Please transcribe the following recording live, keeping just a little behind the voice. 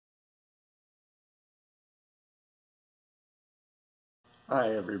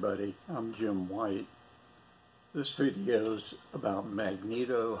Hi everybody, I'm Jim White. This video is about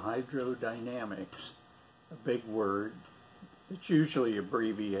magnetohydrodynamics, a big word. It's usually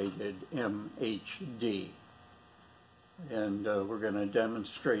abbreviated MHD. And we're going to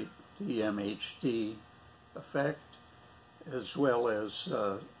demonstrate the MHD effect as well as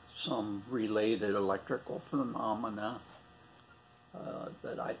some related electrical phenomena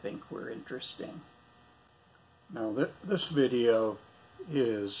that I think were interesting. Now this video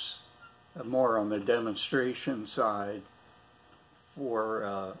is more on the demonstration side for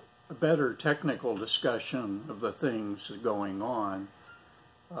a better technical discussion of the things going on.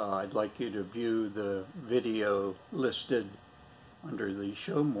 I'd like you to view the video listed under the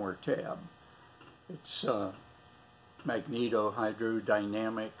Show More tab. It's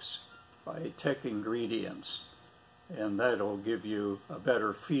Magnetohydrodynamics by Tech Ingredients, and that'll give you a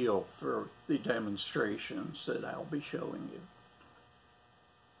better feel for the demonstrations that I'll be showing you.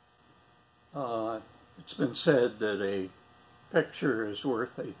 It's been said that a picture is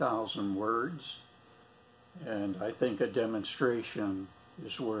worth 1,000 words, and I think a demonstration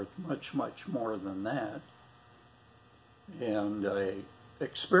is worth much, much more than that. And an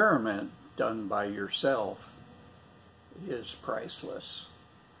experiment done by yourself is priceless,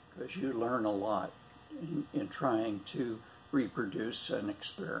 because you learn a lot in trying to reproduce an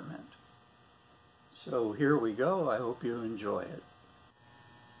experiment. So here we go. I hope you enjoy it.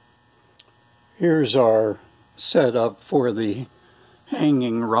 Here's our setup for the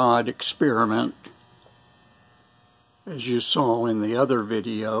hanging rod experiment. As you saw in the other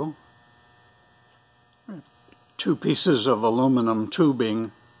video, 2 pieces of aluminum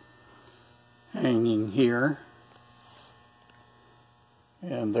tubing hanging here,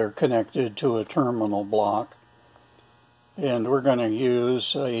 and they're connected to a terminal block. And we're going to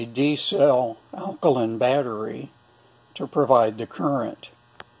use a D-cell alkaline battery to provide the current.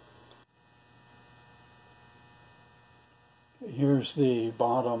 Here's the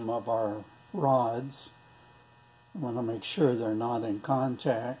bottom of our rods. I want to make sure they're not in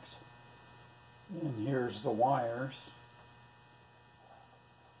contact. And here's the wires.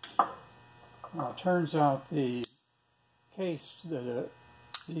 Now it turns out the case that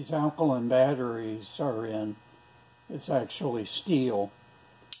these alkaline batteries are in is actually steel.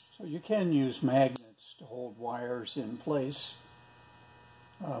 So you can use magnets to hold wires in place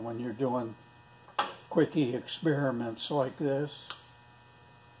when you're doing quickie experiments like this.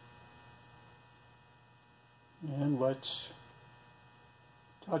 And let's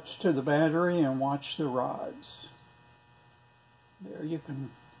touch to the battery and watch the rods. There you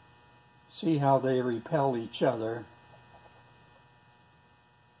can see how they repel each other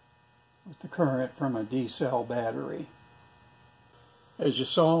with the current from a D-cell battery. As you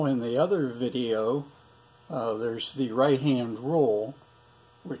saw in the other video, there's the right-hand rule,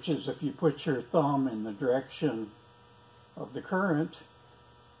 which is if you put your thumb in the direction of the current,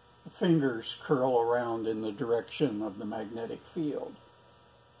 the fingers curl around in the direction of the magnetic field.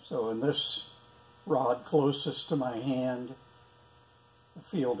 So in this rod closest to my hand, the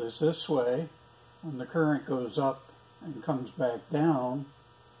field is this way. When the current goes up and comes back down,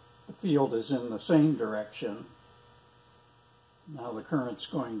 the field is in the same direction. Now the current's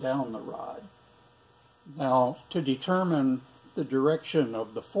going down the rod. Now, to determine the direction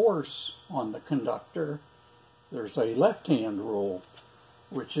of the force on the conductor, there's a left-hand rule,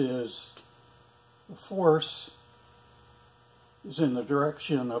 which is the force is in the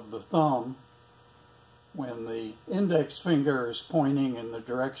direction of the thumb when the index finger is pointing in the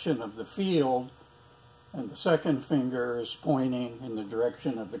direction of the field and the second finger is pointing in the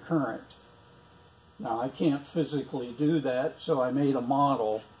direction of the current. Now I can't physically do that, so I made a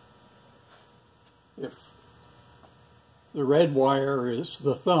model. If the red wire is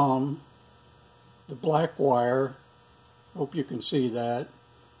the thumb, the black wire, hope you can see that,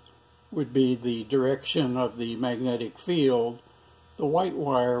 would be the direction of the magnetic field. The white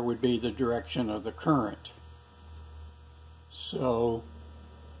wire would be the direction of the current. So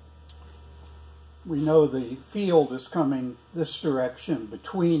we know the field is coming this direction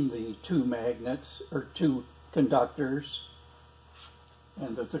between the 2 magnets, or 2 conductors,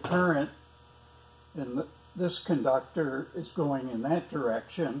 and that the current in this conductor is going in that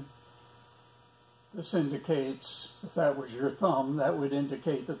direction. This indicates, if that was your thumb, that would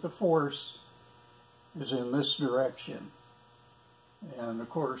indicate that the force is in this direction. And of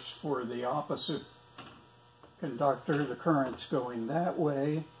course, for the opposite conductor, the current's going that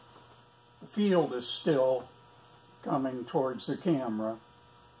way. The field is still coming towards the camera,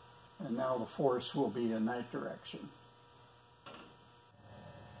 and now the force will be in that direction.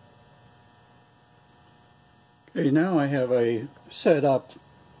 Okay, now I have a setup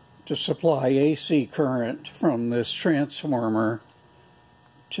to supply AC current from this transformer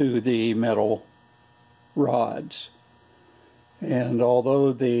to the metal rods. And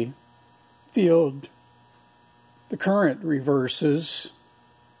although the current reverses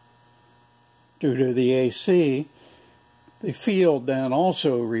due to the AC, the field then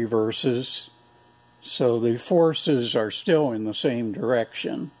also reverses, so the forces are still in the same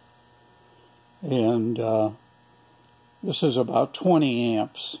direction. And this is about 20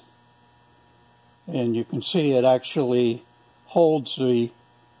 amps. And you can see it actually holds the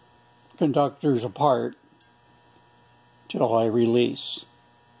conductors apart till I release.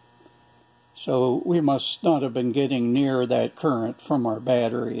 So we must not have been getting near that current from our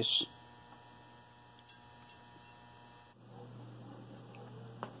batteries.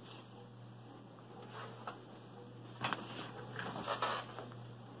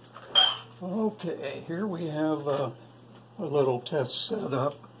 Okay, here we have a little test set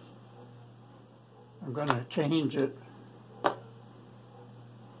up. I'm going to change it.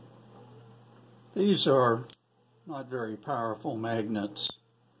 These are not very powerful magnets.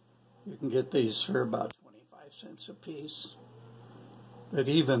 You can get these for about 25 cents a piece. But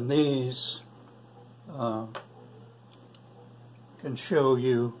even these can show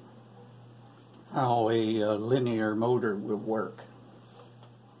you how a linear motor would work.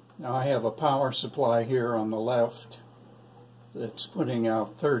 Now I have a power supply here on the left that's putting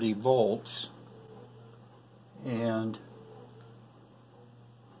out 30 volts, and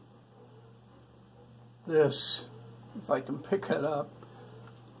this, if I can pick it up,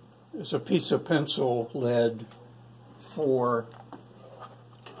 is a piece of pencil lead for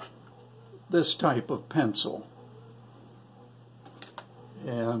this type of pencil.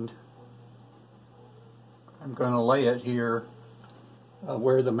 And I'm going to lay it here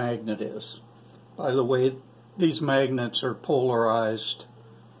where the magnet is. By the way, these magnets are polarized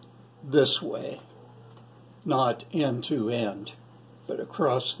this way, not end to end, but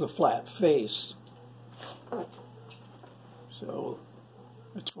across the flat face. So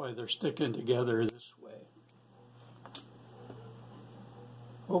that's why they're sticking together this way.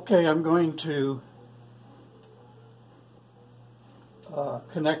 Okay, I'm going to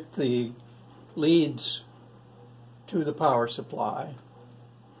connect the leads to the power supply.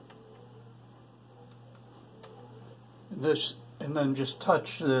 And then just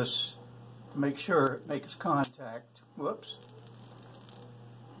touch this to make sure it makes contact. Whoops.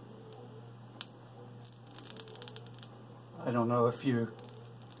 I don't know if you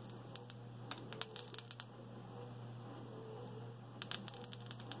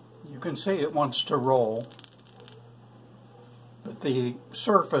can see it wants to roll, but the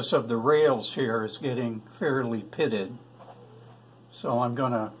surface of the rails here is getting fairly pitted, so I'm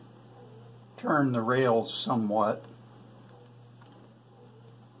going to turn the rails somewhat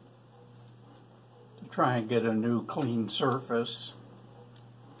to try and get a new clean surface.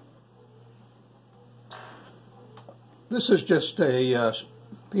 This is just a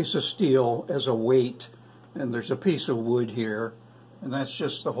piece of steel as a weight, and there's a piece of wood here, and that's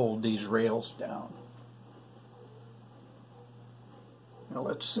just to hold these rails down. Now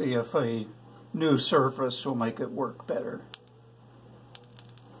let's see if a new surface will make it work better.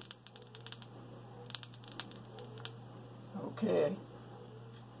 Okay.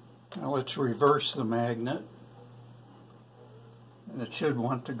 Now let's reverse the magnet, and it should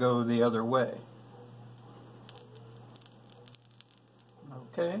want to go the other way.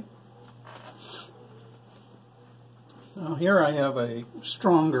 Okay. Now here I have a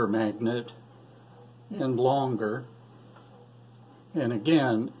stronger magnet and longer, and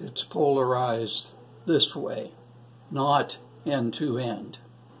again it's polarized this way, not end to end.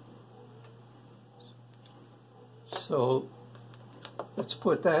 So let's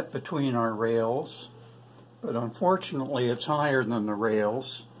put that between our rails, but unfortunately it's higher than the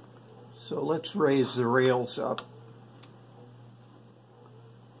rails, so let's raise the rails up.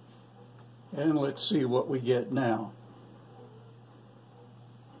 And let's see what we get now.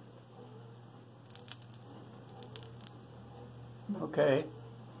 Okay,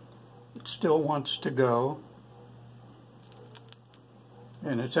 it still wants to go,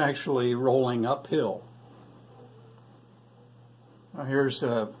 and it's actually rolling uphill. Now here's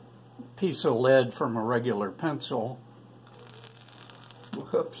a piece of lead from a regular pencil.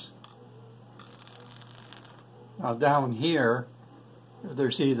 Whoops. Now down here,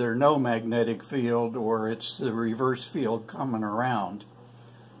 there's either no magnetic field or it's the reverse field coming around.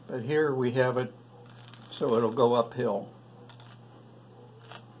 But here we have it, so it'll go uphill.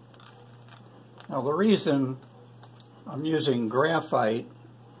 Now the reason I'm using graphite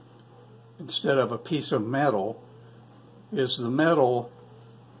instead of a piece of metal is the metal,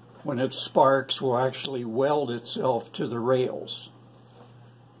 when it sparks, will actually weld itself to the rails.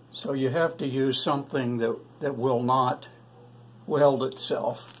 So you have to use something that will not weld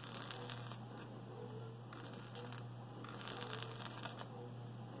itself.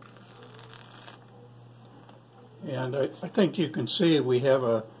 And I think you can see we have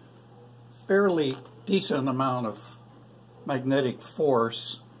a fairly decent amount of magnetic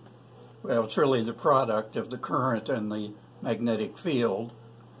force. Well, it's really the product of the current and the magnetic field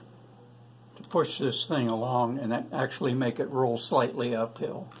to push this thing along and actually make it roll slightly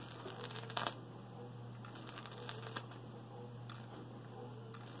uphill.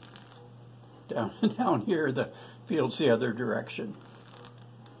 Down here, the field's the other direction.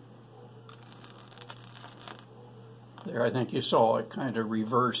 There, I think you saw it kind of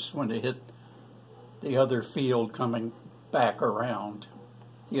reverse when it hit the other field coming back around,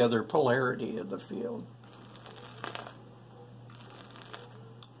 the other polarity of the field.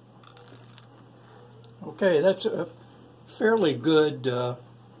 Okay, that's a fairly good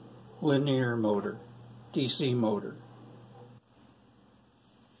linear motor, DC motor.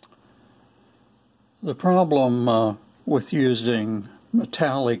 The problem with using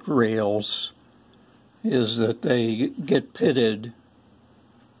metallic rails is that they get pitted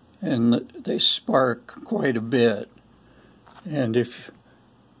and they spark quite a bit. And if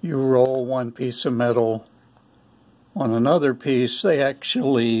you roll one piece of metal on another piece, they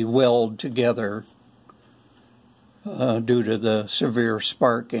actually weld together due to the severe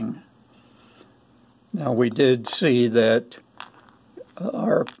sparking. Now, we did see that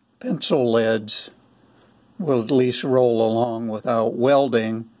our pencil leads will at least roll along without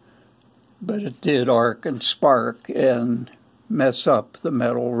welding, but it did arc and spark and mess up the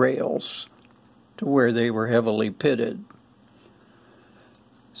metal rails to where they were heavily pitted.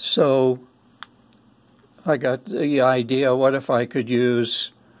 So I got the idea, what if I could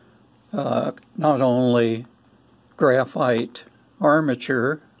use not only graphite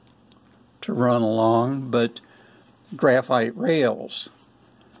armature to run along, but graphite rails.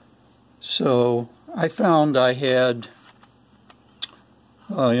 So I found I had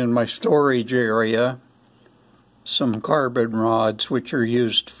in my storage area some carbon rods which are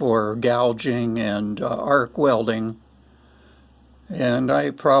used for gouging and arc welding, and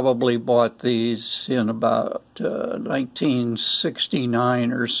I probably bought these in about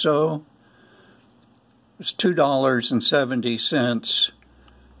 1969 or so. It was $2.70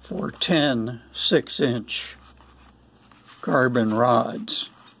 for 10 6-inch carbon rods.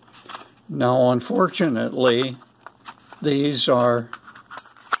 Now, unfortunately, these are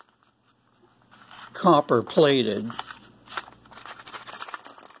copper plated,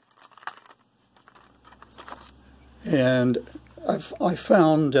 and I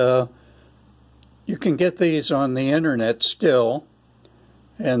found you can get these on the internet still,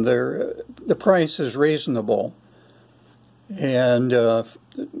 and the price is reasonable, and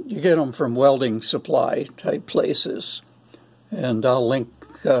you get them from welding supply type places, and I'll link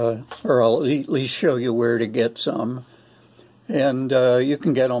or I'll at least show you where to get some. And you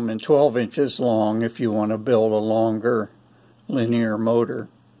can get them in 12 inches long if you want to build a longer linear motor.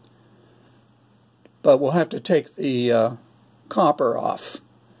 But we'll have to take the copper off,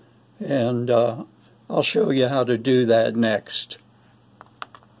 and I'll show you how to do that next.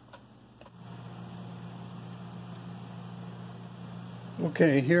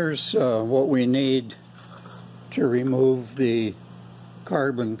 Okay, here's what we need to remove the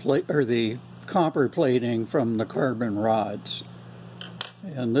carbon plate or the copper plating from the carbon rods.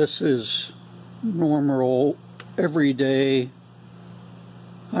 And this is normal everyday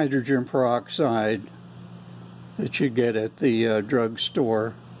hydrogen peroxide that you get at the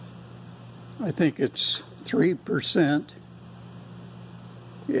drugstore. I think it's 3%.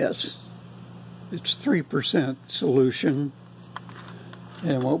 Yes, it's 3% solution.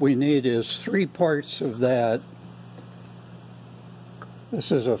 And what we need is 3 parts of that. This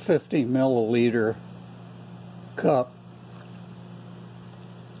is a 50 milliliter cup.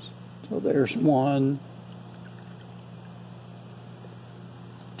 So there's 1,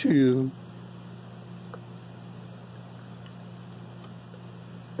 2,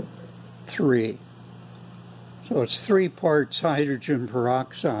 3. So it's 3 parts hydrogen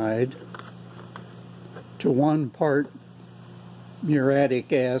peroxide to 1 part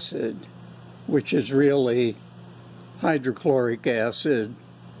muriatic acid, which is really hydrochloric acid,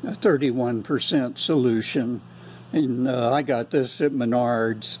 a 31% solution. And I got this at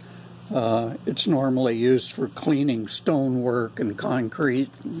Menards. It's normally used for cleaning stonework and concrete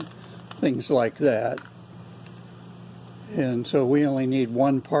and things like that. And so we only need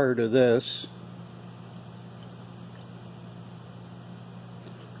one part of this.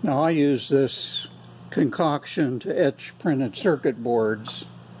 Now I use this concoction to etch printed circuit boards,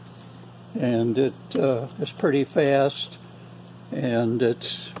 and it is pretty fast and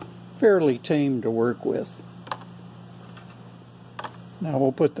it's fairly tame to work with. Now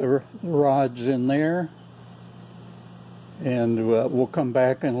we'll put the rods in there, and we'll come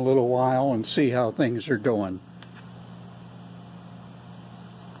back in a little while and see how things are doing.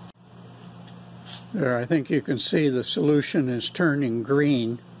 There, I think you can see the solution is turning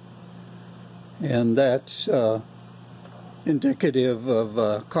green, and that's indicative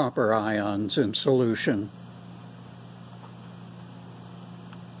of copper ions in solution.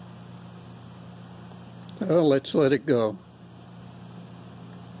 So let's let it go.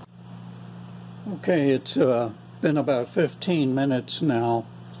 Okay, it's been about 15 minutes now,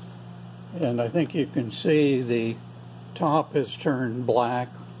 and I think you can see the top has turned black,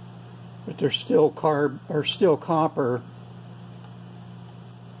 but there's still copper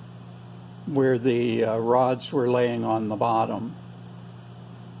where the rods were laying on the bottom.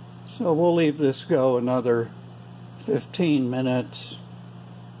 So we'll leave this go another 15 minutes.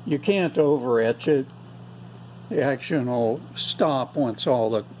 You can't over etch it. The action will stop once all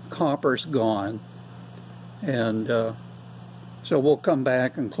the copper's gone, and so we'll come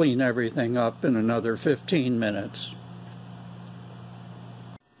back and clean everything up in another 15 minutes.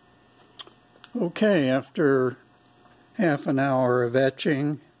 Okay, after half an hour of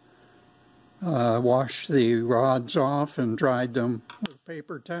etching, washed the rods off and dried them with a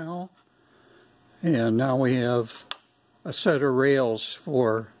paper towel, and now we have a set of rails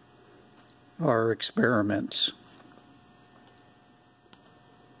for our experiments.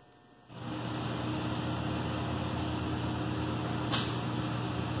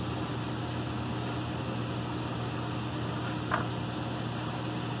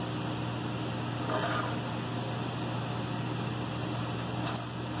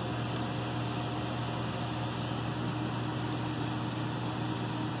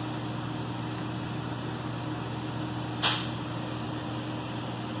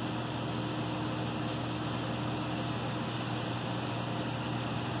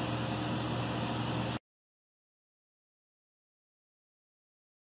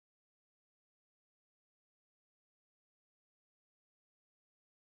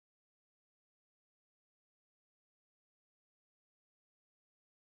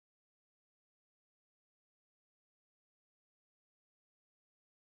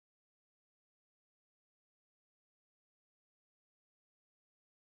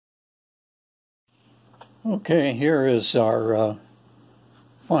 Okay, here is our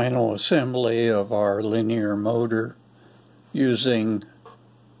final assembly of our linear motor using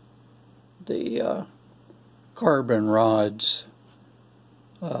the carbon rods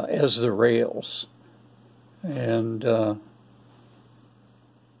as the rails. And you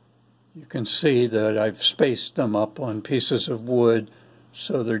can see that I've spaced them up on pieces of wood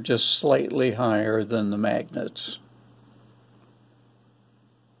so they're just slightly higher than the magnets.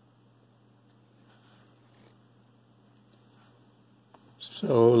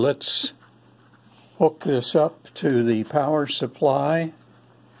 So let's hook this up to the power supply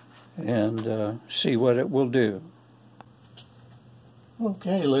and see what it will do.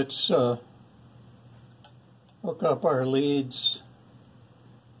 Okay, let's hook up our leads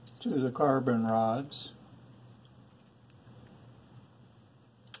to the carbon rods.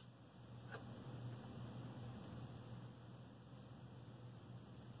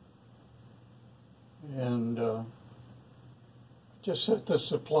 And just set the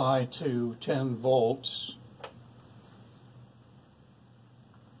supply to 10 volts.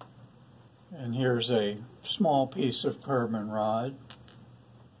 And here's a small piece of carbon rod.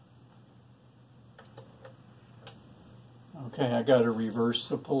 Okay, I got to reverse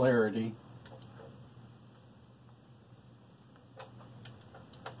the polarity.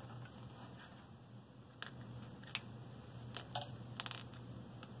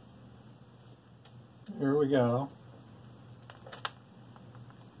 Here we go.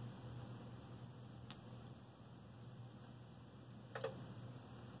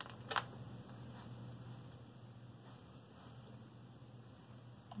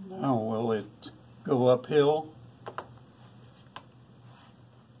 Now will it go uphill?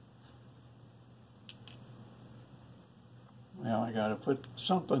 Well, I got to put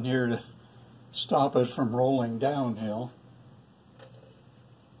something here to stop it from rolling downhill.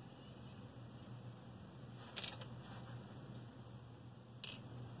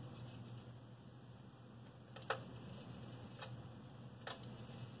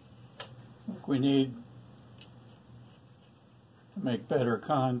 We need make better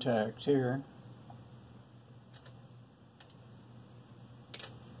contact here.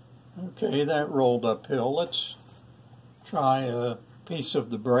 Okay, that rolled uphill. Let's try a piece of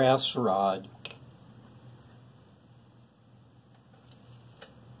the brass rod.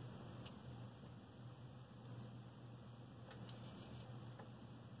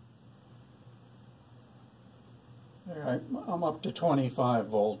 All right, I'm up to 25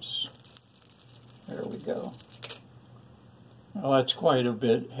 volts. There we go. Well, that's quite a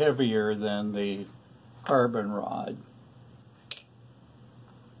bit heavier than the carbon rod,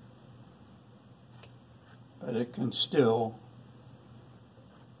 but it can still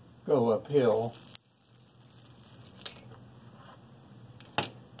go uphill.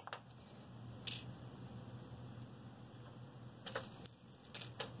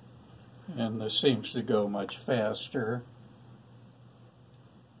 And this seems to go much faster.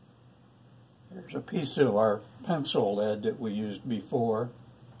 There's a piece of our pencil lead that we used before,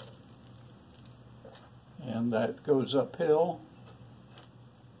 and that goes uphill.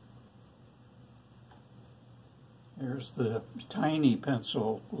 Here's the tiny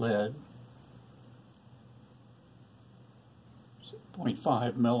pencil lead,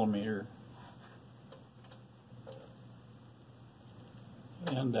 0.5 millimeter,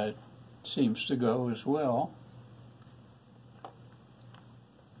 and that seems to go as well.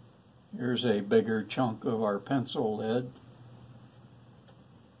 Here's a bigger chunk of our pencil lead.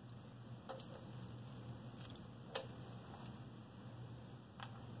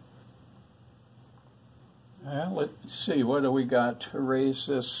 Well, let's see, what do we got to raise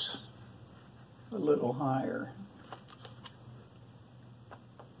this a little higher?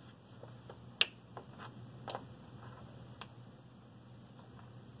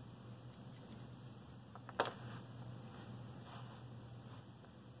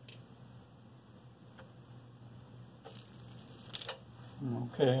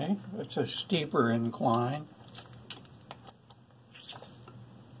 Okay, it's a steeper incline.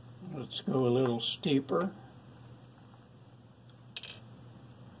 Let's go a little steeper.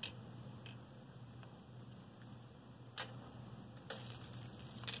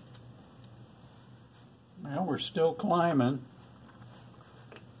 Well, we're still climbing.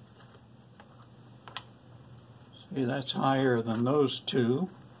 See, that's higher than those two.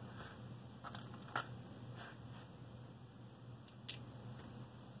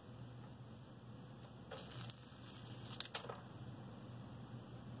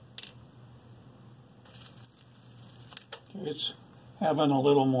 It's having a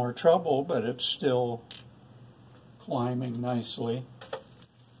little more trouble, but it's still climbing nicely.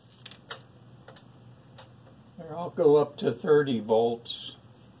 There, I'll go up to 30 volts.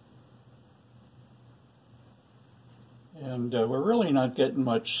 And we're really not getting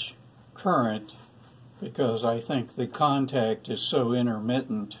much current because I think the contact is so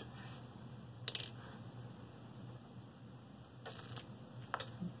intermittent.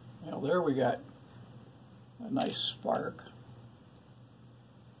 Well, there we got a nice spark.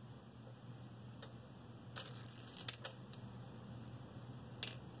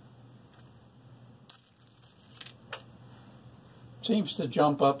 Seems to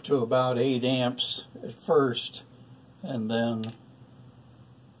jump up to about 8 amps at first, and then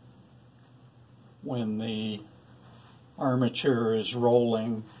when the armature is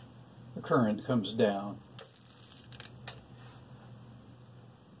rolling, the current comes down.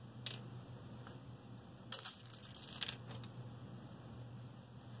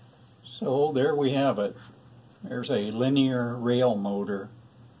 So there we have it. There's a linear rail motor.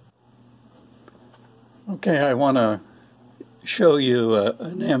 Okay, I want to show you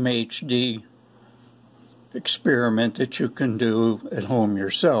an MHD experiment that you can do at home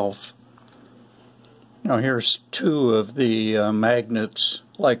yourself. Now here's two of the magnets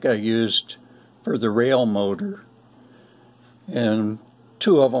like I used for the rail motor, and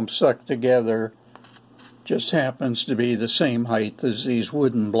two of them stuck together. Just happens to be the same height as these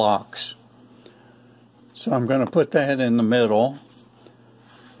wooden blocks. So I'm going to put that in the middle,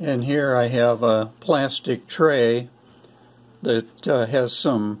 and here I have a plastic tray that has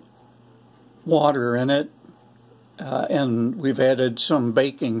some water in it, and we've added some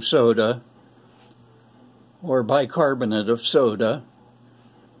baking soda or bicarbonate of soda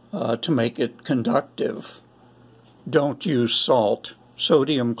to make it conductive. Don't use salt.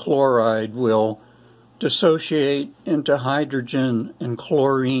 Sodium chloride will dissociate into hydrogen and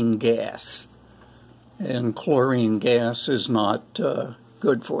chlorine gas, and chlorine gas is not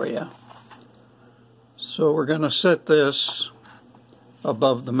good for you. So we're going to set this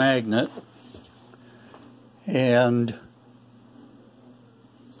above the magnet, and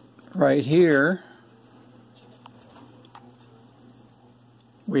right here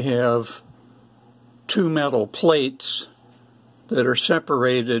we have two metal plates that are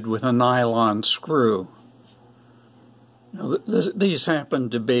separated with a nylon screw. Now, these happen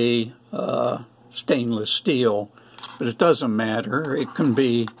to be stainless steel, but it doesn't matter. It can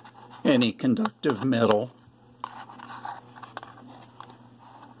be any conductive metal.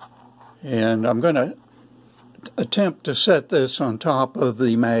 And I'm going to attempt to set this on top of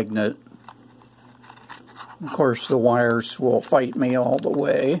the magnet. Of course, the wires will fight me all the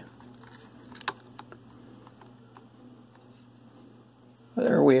way.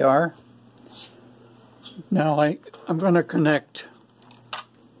 There we are. Now I'm going to connect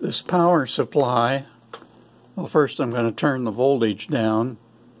this power supply. Well, first I'm going to turn the voltage down.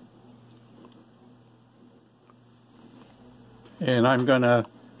 And I'm going to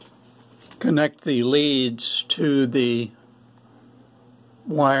connect the leads to the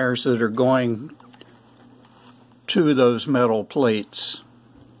wires that are going to those metal plates.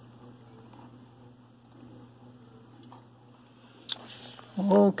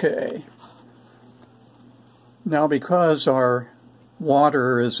 Okay. Now, because our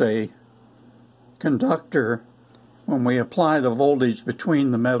water is a conductor, when we apply the voltage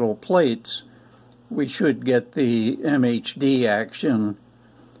between the metal plates, we should get the MHD action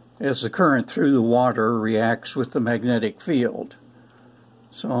as the current through the water reacts with the magnetic field.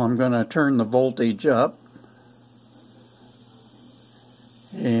 So I'm going to turn the voltage up.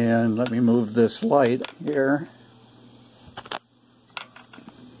 And let me move this light here.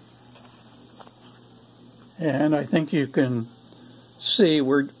 And I think you can see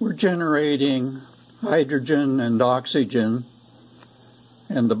we're generating hydrogen and oxygen,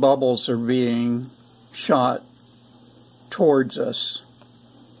 and the bubbles are being shot towards us.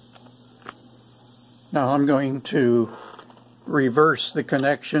 Now I'm going to reverse the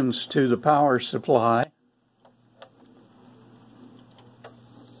connections to the power supply.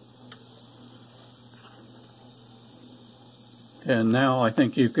 And now I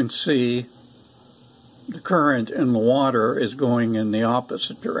think you can see the current in the water is going in the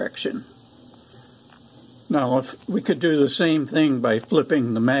opposite direction. Now, if we could do the same thing by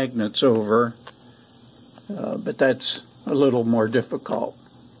flipping the magnets over, but that's a little more difficult.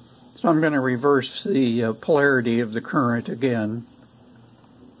 So I'm going to reverse the polarity of the current again.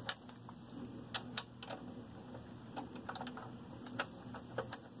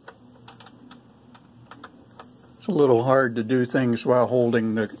 It's a little hard to do things while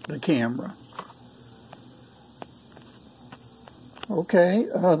holding the camera. Okay,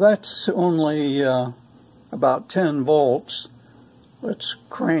 that's only about 10 volts. Let's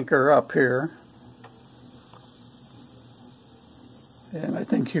crank her up here. And I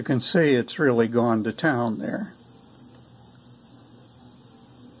think you can see it's really gone to town there.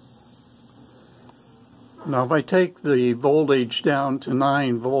 Now if I take the voltage down to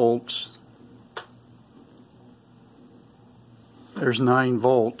 9 volts, there's 9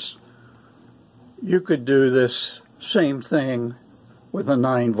 volts. You could do this same thing with a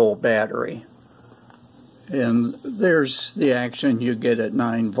 9-volt battery. And there's the action you get at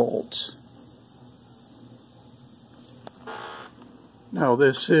 9 volts. Now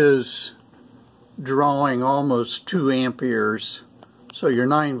this is drawing almost 2 amperes, so your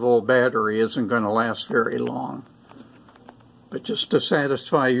 9-volt battery isn't going to last very long. But just to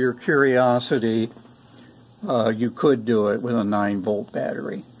satisfy your curiosity, you could do it with a 9-volt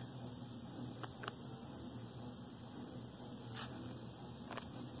battery.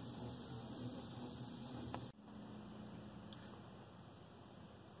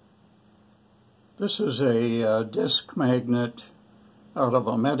 This is a disc magnet out of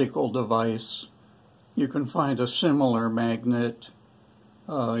a medical device. You can find a similar magnet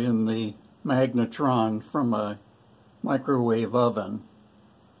in the magnetron from a microwave oven,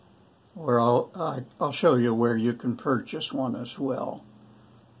 or I'll show you where you can purchase one as well.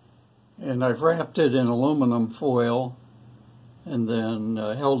 And I've wrapped it in aluminum foil and then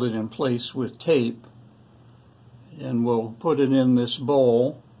held it in place with tape, and we'll put it in this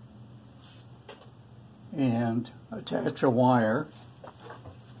bowl and attach a wire.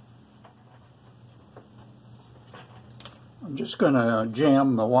 I'm just going to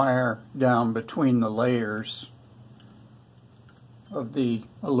jam the wire down between the layers of the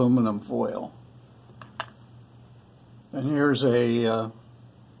aluminum foil. And here's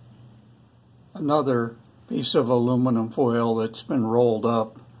another piece of aluminum foil that's been rolled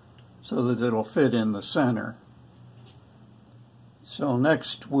up so that it'll fit in the center. So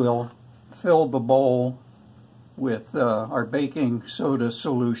next we'll fill the bowl with our baking soda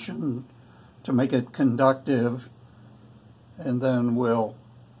solution to make it conductive, and then we'll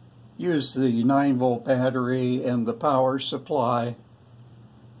use the 9-volt battery and the power supply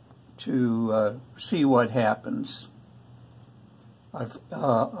to see what happens.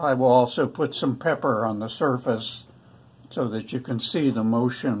 I will also put some pepper on the surface so that you can see the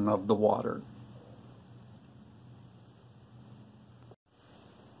motion of the water.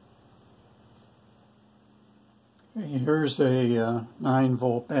 Here's a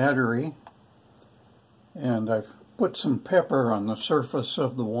 9-volt battery, and I've put some pepper on the surface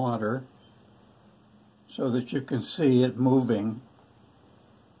of the water so that you can see it moving.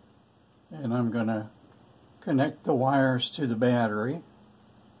 And I'm going to connect the wires to the battery.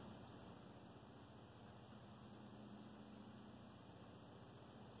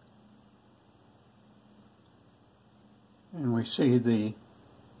 And we see the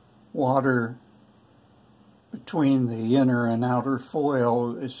water between the inner and outer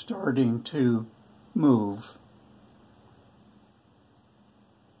foil is starting to move.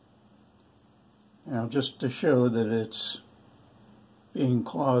 Now, just to show that it's being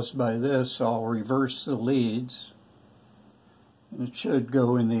caused by this, I'll reverse the leads, and it should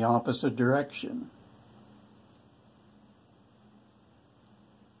go in the opposite direction.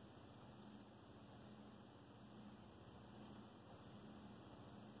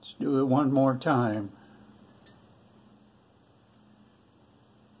 Let's do it one more time.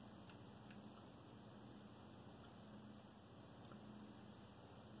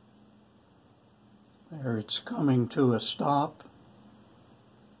 There, it's coming to a stop.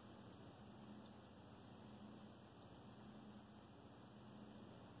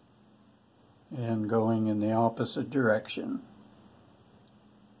 And going in the opposite direction.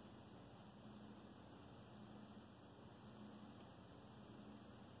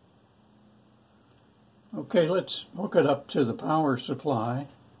 Okay, let's hook it up to the power supply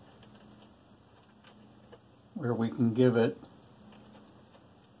where we can give it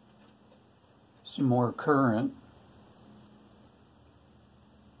some more current.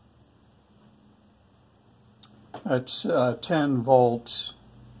 That's 10 volts,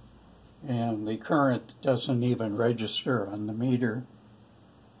 and the current doesn't even register on the meter.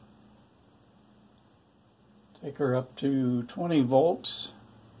 Take her up to 20 volts.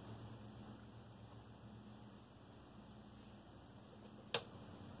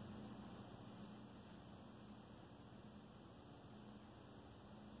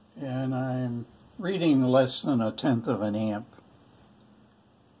 And I'm reading less than 1/10 of an amp.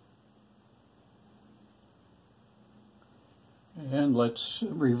 And let's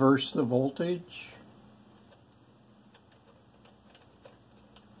reverse the voltage.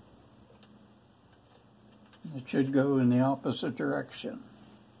 It should go in the opposite direction.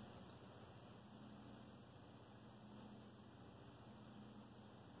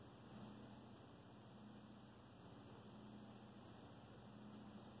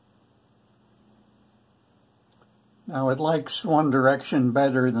 Now, it likes one direction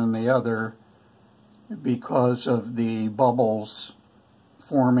better than the other because of the bubbles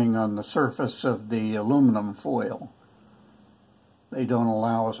forming on the surface of the aluminum foil. They don't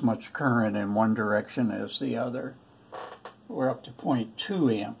allow as much current in one direction as the other. We're up to 0.2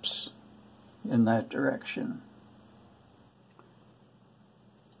 amps in that direction.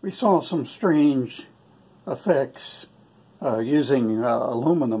 We saw some strange effects using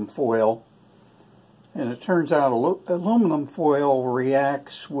aluminum foil. And it turns out aluminum foil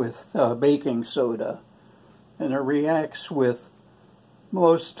reacts with baking soda, and it reacts with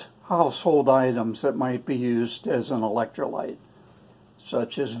most household items that might be used as an electrolyte,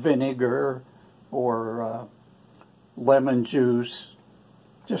 such as vinegar or lemon juice,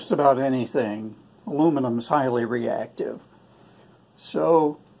 just about anything. Aluminum is highly reactive.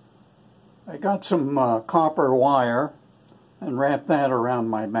 So I got some copper wire and wrapped that around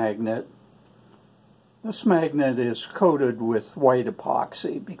my magnet. This magnet is coated with white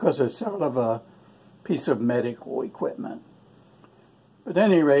epoxy because it's out of a piece of medical equipment. But at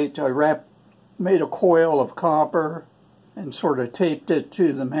any rate, I made a coil of copper and sort of taped it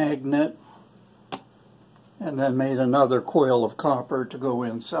to the magnet, and then made another coil of copper to go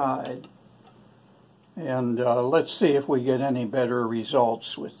inside. And let's see if we get any better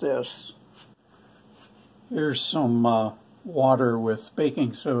results with this. Here's some water with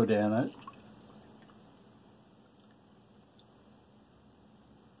baking soda in it.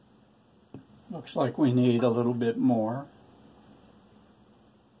 Looks like we need a little bit more.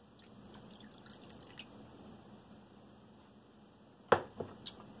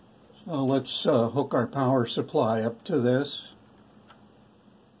 So let's hook our power supply up to this.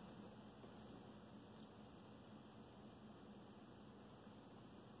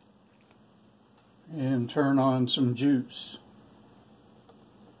 And turn on some juice.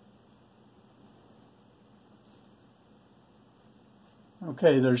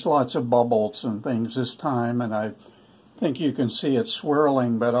 Okay, there's lots of bubbles and things this time, and I think you can see it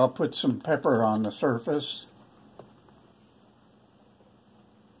swirling, but I'll put some pepper on the surface.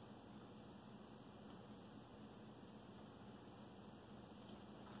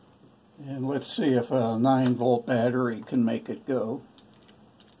 And let's see if a 9-volt battery can make it go.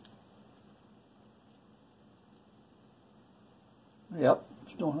 Yep,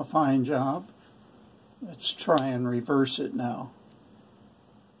 it's doing a fine job. Let's try and reverse it now.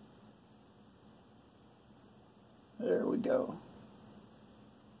 There we go.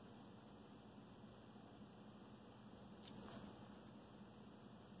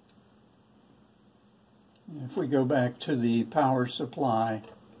 If we go back to the power supply,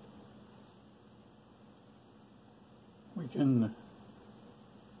 we can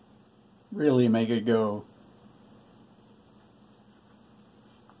really make it go.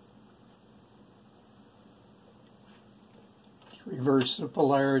 Let's reverse the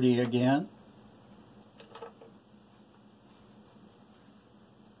polarity again.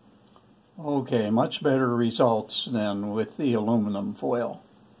 Okay, much better results than with the aluminum foil.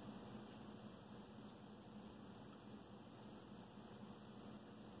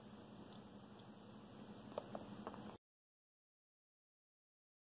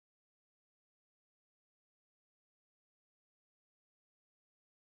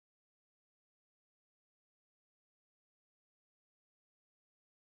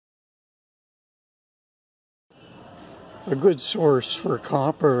 A good source for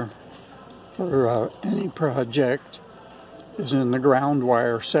copper for any project is in the ground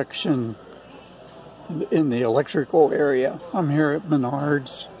wire section in the electrical area. I'm here at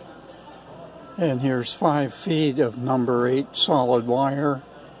Menards, and here's 5 feet of number 8 solid wire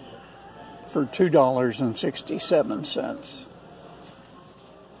for $2.67.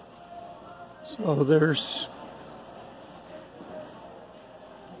 So there's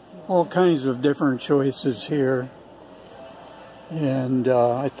all kinds of different choices here. And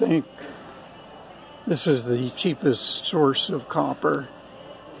I think this is the cheapest source of copper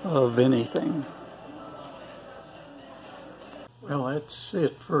of anything. Well, that's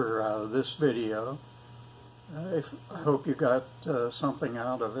it for this video. I hope you got something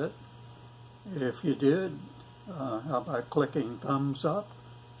out of it. If you did, how about clicking thumbs up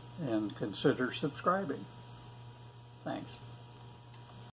and consider subscribing? Thanks.